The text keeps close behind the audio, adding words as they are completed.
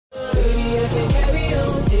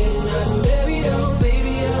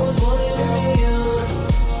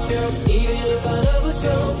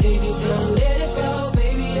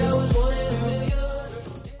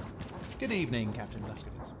evening, Captain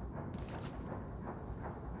Blazkowicz.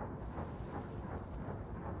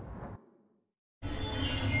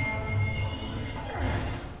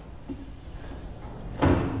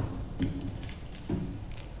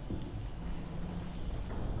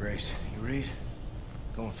 Grace, you read?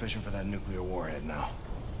 Going fishing for that nuclear warhead now.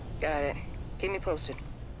 Got it. Keep me posted.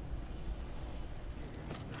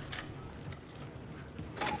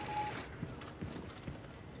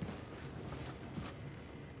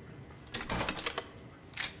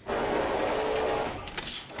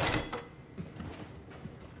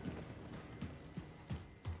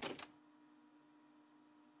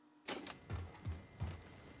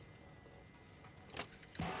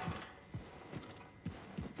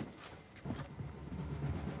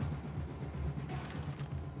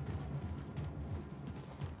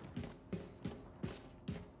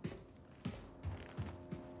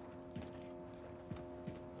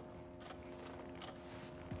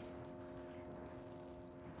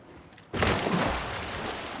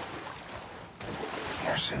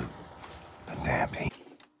 Your suit, the damp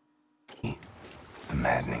heat, the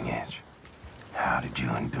maddening itch. How did you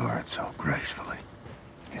endure it so gracefully?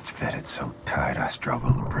 It's fitted so tight I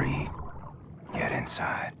struggle to breathe. Yet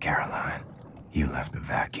inside, Caroline, you left a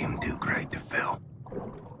vacuum too great to fill.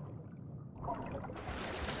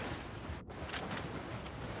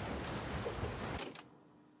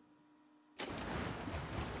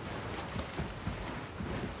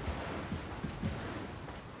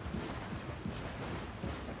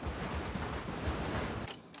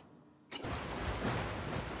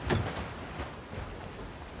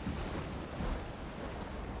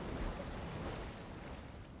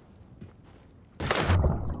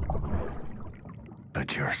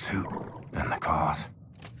 But your suit and the cause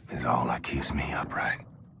is all that keeps me upright.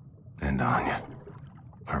 And Anya,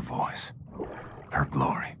 her voice, her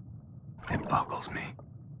glory, it buckles me.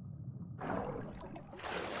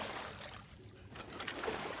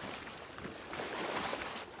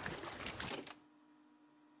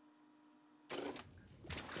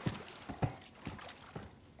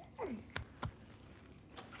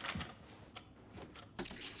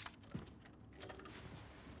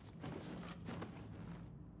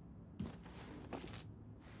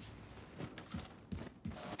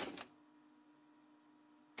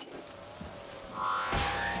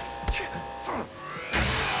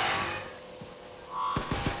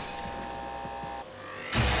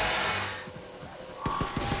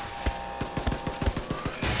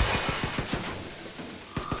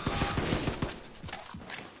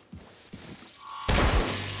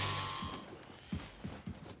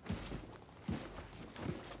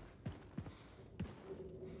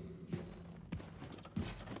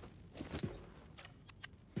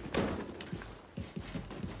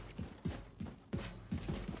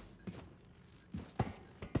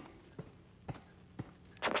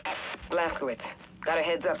 Blazkowicz, got a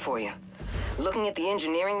heads up for you. Looking at the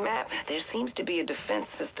engineering map, there seems to be a defense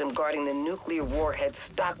system guarding the nuclear warhead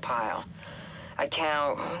stockpile. I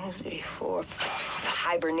count 1, 2, 3, 4, 5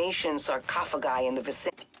 hibernation sarcophagi in the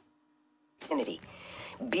vicinity.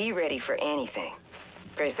 Be ready for anything.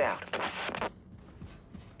 Grace out.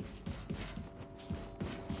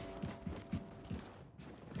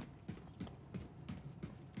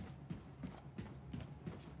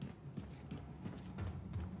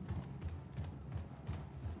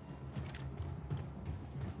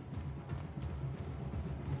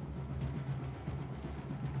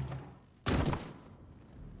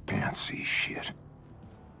 Can't see shit.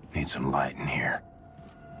 Need some light in here.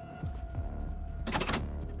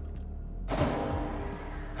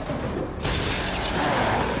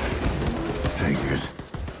 Figures.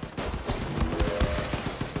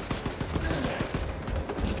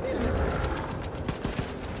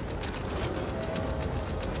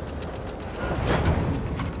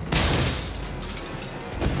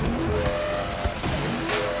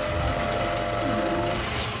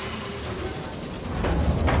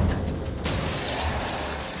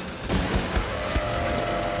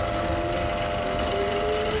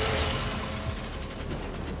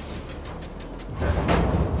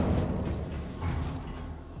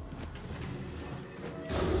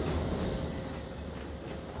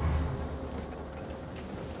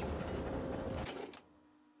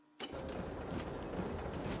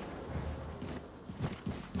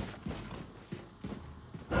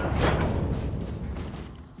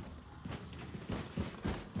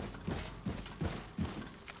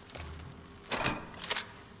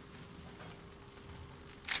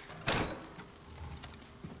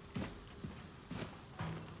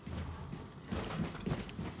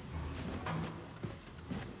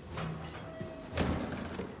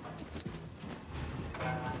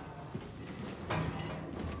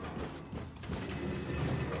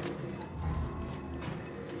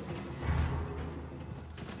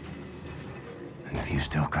 You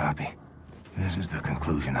still copy? This is the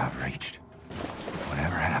conclusion I've reached.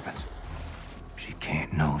 Whatever happens, she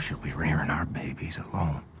can't know she'll be rearing our babies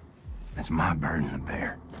alone. It's my burden to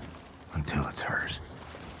bear, until it's hers.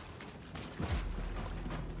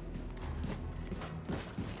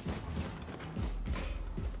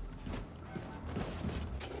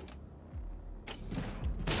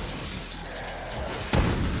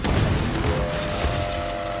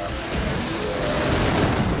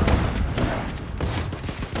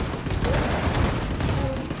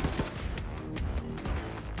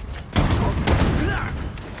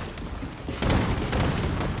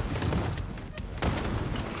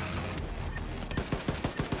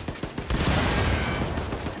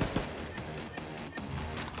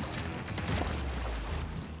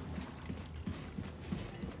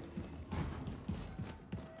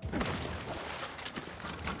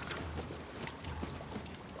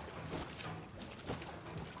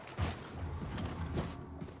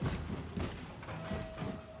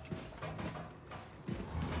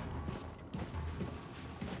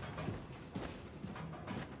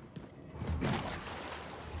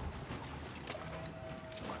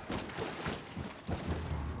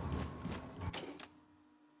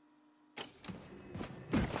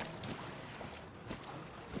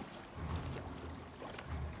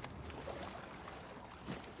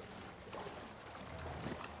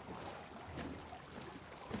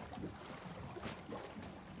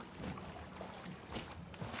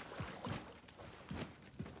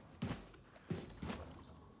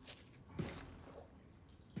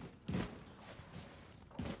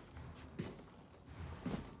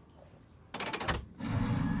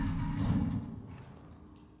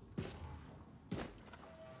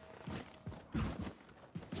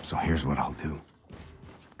 So here's what I'll do.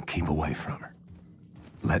 Keep away from her.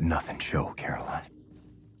 Let nothing show, Caroline.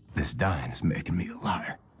 This dying is making me a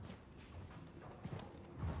liar.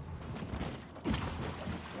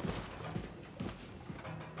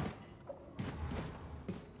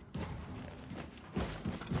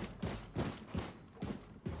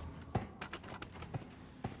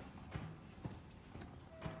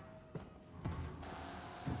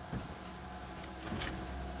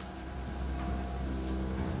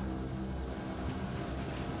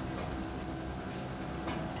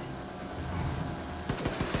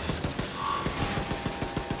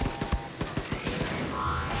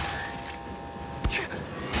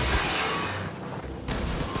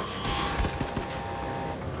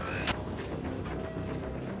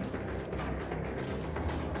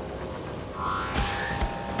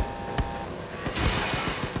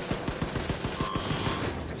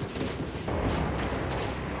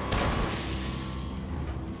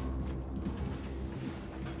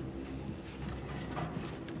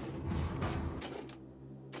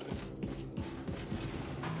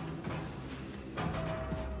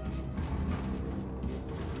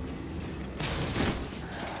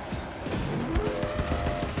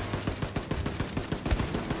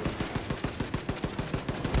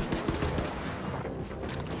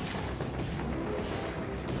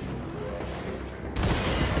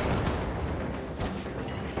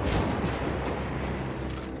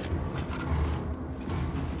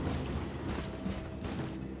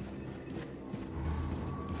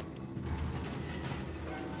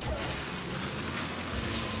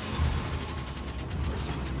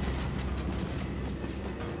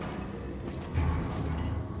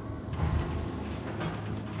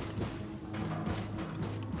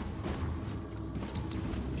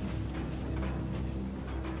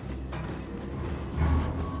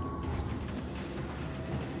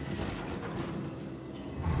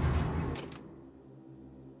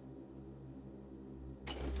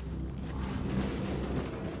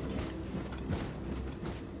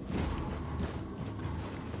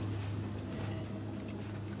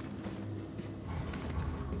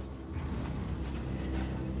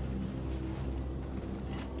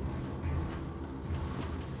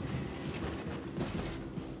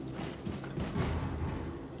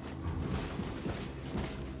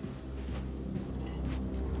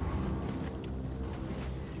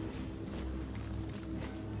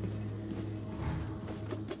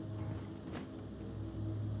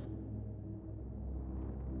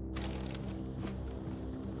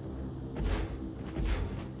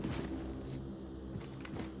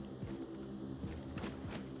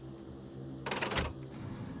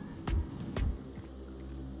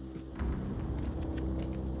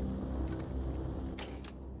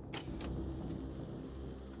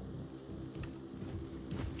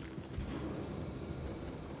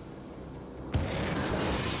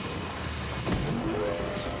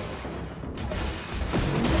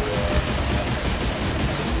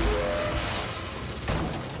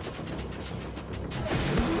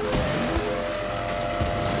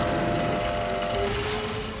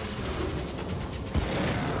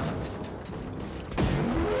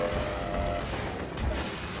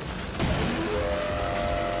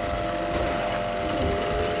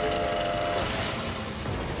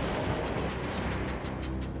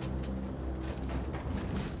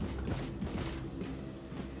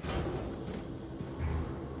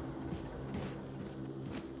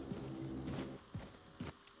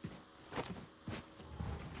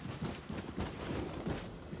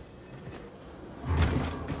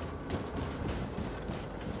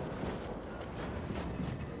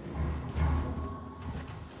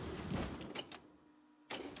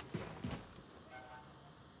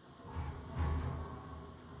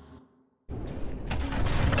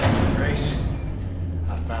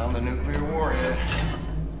 another nuclear warhead.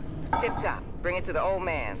 Tip top. Bring it to the old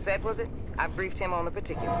man. Set, was it? I briefed him on the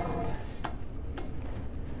particulars.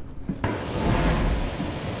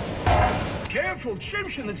 Careful,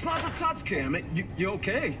 Shimshin, it's not the Tsatske. You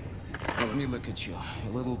okay? Oh, let me look at you.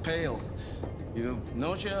 You're a little pale. You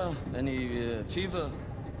nausea? Any fever?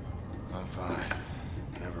 I'm fine.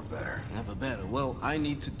 Never better. Never better. Well, I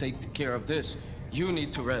need to take care of this. You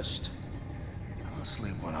need to rest. I'll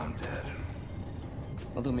sleep when I'm dead.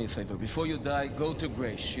 Well, do me a favor. Before you die, go to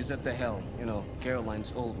Grace. She's at the helm. You know,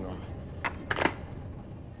 Caroline's old room.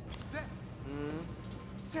 Seth!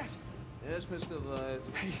 Seth! Yes, Mr. White.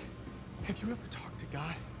 Hey, have you ever talked to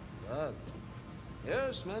God? God?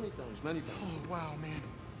 Yes, many times, many times. Oh, wow, man.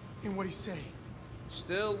 And what'd he say?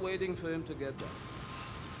 Still waiting for him to get back.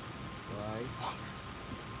 Why?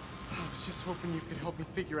 I was just hoping you could help me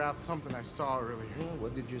figure out something I saw earlier. Yeah,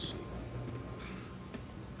 what did you see?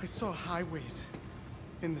 I saw highways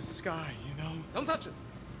in the sky, you know? Don't touch it!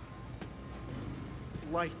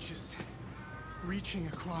 Light just reaching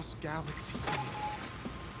across galaxies.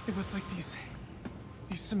 It was like these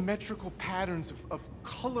symmetrical patterns of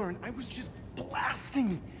color, and I was just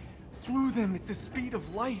blasting through them at the speed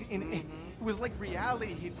of light, and it was like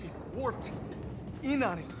reality. It warped in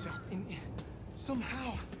on itself, and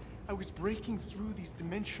somehow I was breaking through these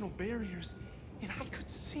dimensional barriers, and I could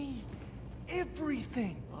see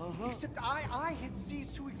everything. Except I had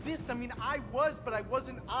ceased to exist. I mean, I was, but I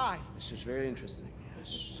wasn't I. This is very interesting,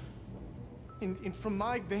 yes. And from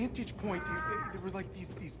my vantage point, there were like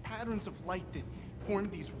these patterns of light that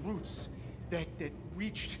formed these roots that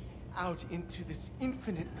reached out into this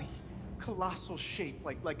infinitely colossal shape,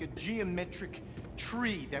 like a geometric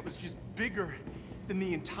tree that was just bigger than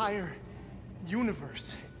the entire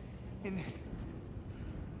universe. And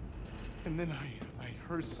then I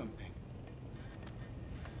heard something.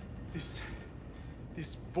 This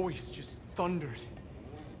voice just thundered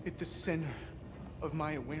at the center of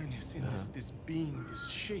my awareness, and this being, this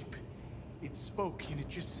shape, it spoke, and it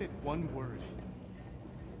just said one word.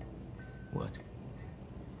 What?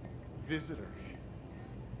 Visitor.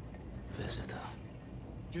 Visitor.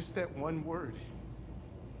 Just that one word.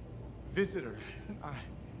 Visitor. I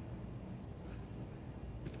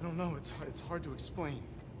don't know, it's hard to explain.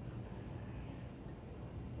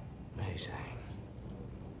 Amazing.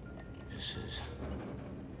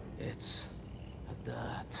 It's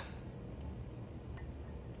that.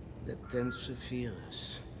 The 10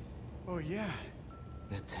 Sephiras. Oh, yeah.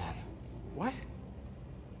 The 10. What?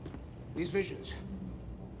 These visions,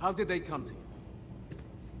 how did they come to you?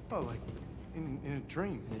 Oh, like in a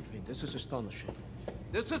dream. In a dream. This is astonishing.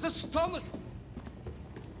 This is astonishing!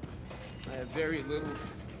 I have very little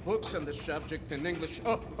books on the subject in English.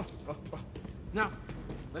 Now,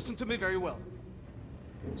 listen to me very well.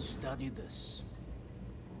 Study this.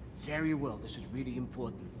 Very well. This is really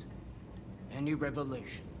important. Any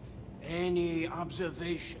revelation, any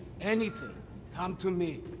observation, anything, come to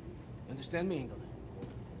me. Understand me, England?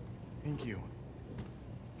 Thank you.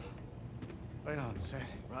 Right on, Seth.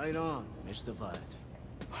 Right on, Mr. White.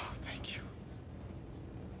 Oh, thank you.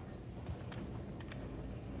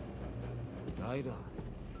 Right on.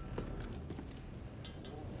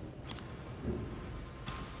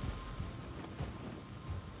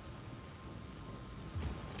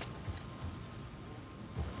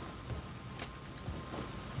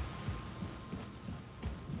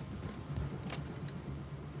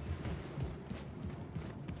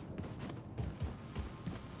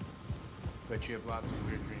 Bet you have lots of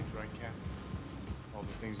weird dreams, right, Cap? All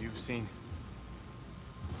the things you've seen.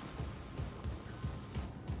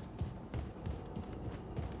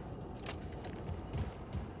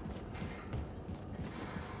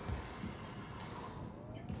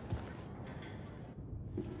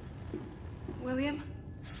 William?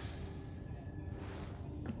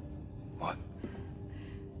 What?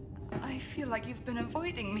 I feel like you've been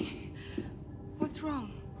avoiding me. What's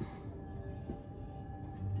wrong?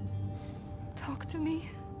 Talk to me.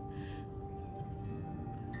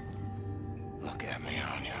 Look at me,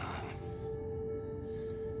 Anya.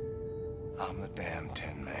 I'm the damn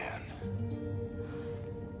Tin Man.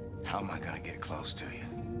 How am I gonna get close to you?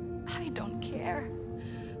 I don't care.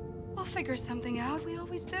 We'll figure something out. We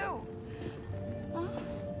always do. Huh?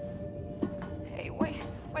 Hey,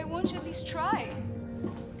 why won't you at least try?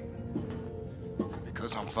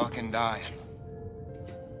 Because I'm fucking dying.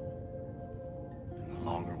 And the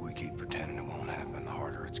longer we keep pretending it won't happen, the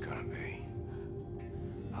harder it's gonna be.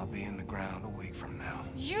 I'll be in the ground a week from now.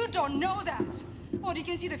 You don't know that! What, you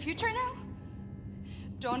can see the future now?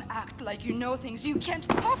 Don't act like you know things you can't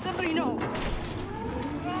possibly know!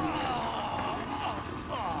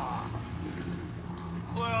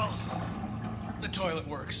 Well, The toilet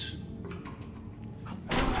works.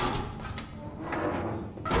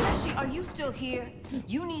 Especially, are you still here?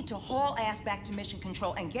 You need to haul ass back to Mission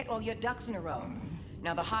Control and get all your ducks in a row.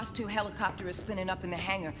 Now, the Haas 2 helicopter is spinning up in the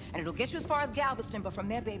hangar, and it'll get you as far as Galveston, but from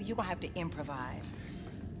there, baby, you're gonna have to improvise.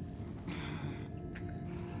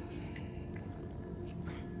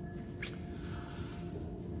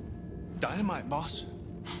 Dynamite, boss.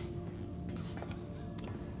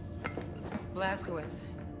 Blazkowicz,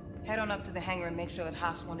 head on up to the hangar and make sure that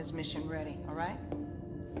Haas 1 is mission ready, all right?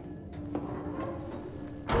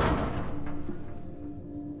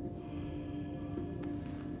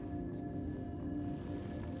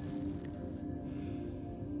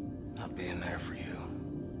 Not being there for you.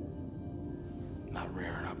 Not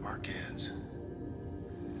rearing up our kids.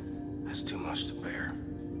 That's too much to bear.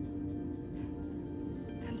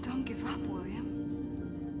 Then don't give up,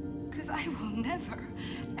 William. Because I will never,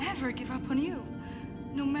 ever give up on you.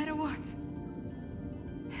 No matter what.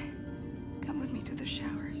 Come with me to the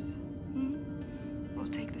showers. Hmm? We'll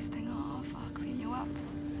take this thing off. I'll clean you up.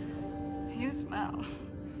 You smell.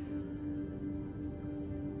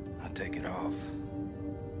 I take it off.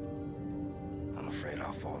 I'm afraid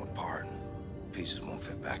I'll fall apart. Pieces won't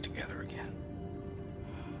fit back together again.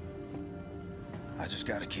 I just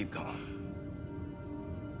gotta keep going.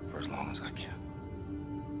 For as long as I can.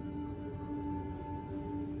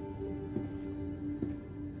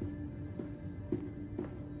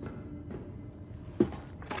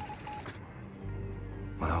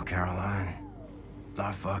 Well, Caroline,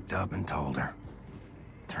 I fucked up and told her.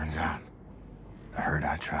 Turns out, the hurt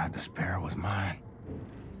I tried to spare was mine,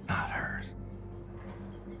 not hers.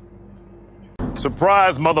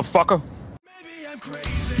 Surprise, motherfucker.